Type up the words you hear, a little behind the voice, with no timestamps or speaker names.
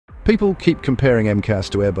People keep comparing MCAS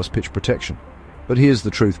to Airbus pitch protection, but here's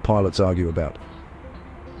the truth pilots argue about.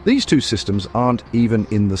 These two systems aren't even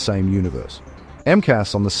in the same universe.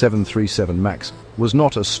 MCAS on the 737 MAX was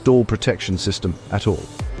not a stall protection system at all.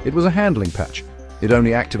 It was a handling patch. It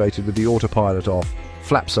only activated with the autopilot off,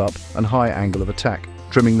 flaps up, and high angle of attack,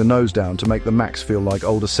 trimming the nose down to make the MAX feel like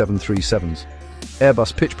older 737s.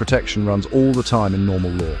 Airbus pitch protection runs all the time in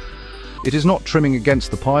normal law. It is not trimming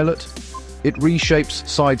against the pilot. It reshapes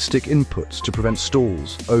side stick inputs to prevent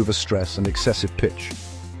stalls, overstress, and excessive pitch.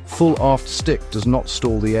 Full aft stick does not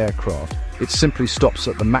stall the aircraft. It simply stops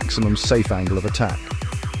at the maximum safe angle of attack.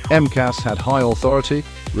 MCAS had high authority,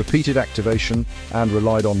 repeated activation, and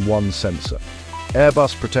relied on one sensor.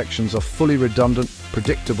 Airbus protections are fully redundant,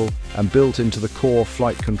 predictable, and built into the core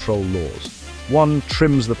flight control laws. One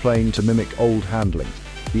trims the plane to mimic old handling.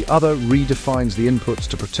 The other redefines the inputs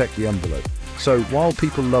to protect the envelope. So while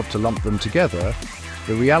people love to lump them together,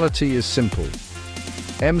 the reality is simple.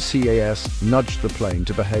 MCAS nudged the plane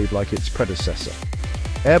to behave like its predecessor.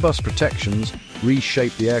 Airbus protections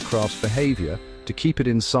reshape the aircraft's behavior to keep it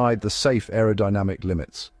inside the safe aerodynamic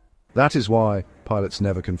limits. That is why pilots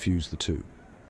never confuse the two.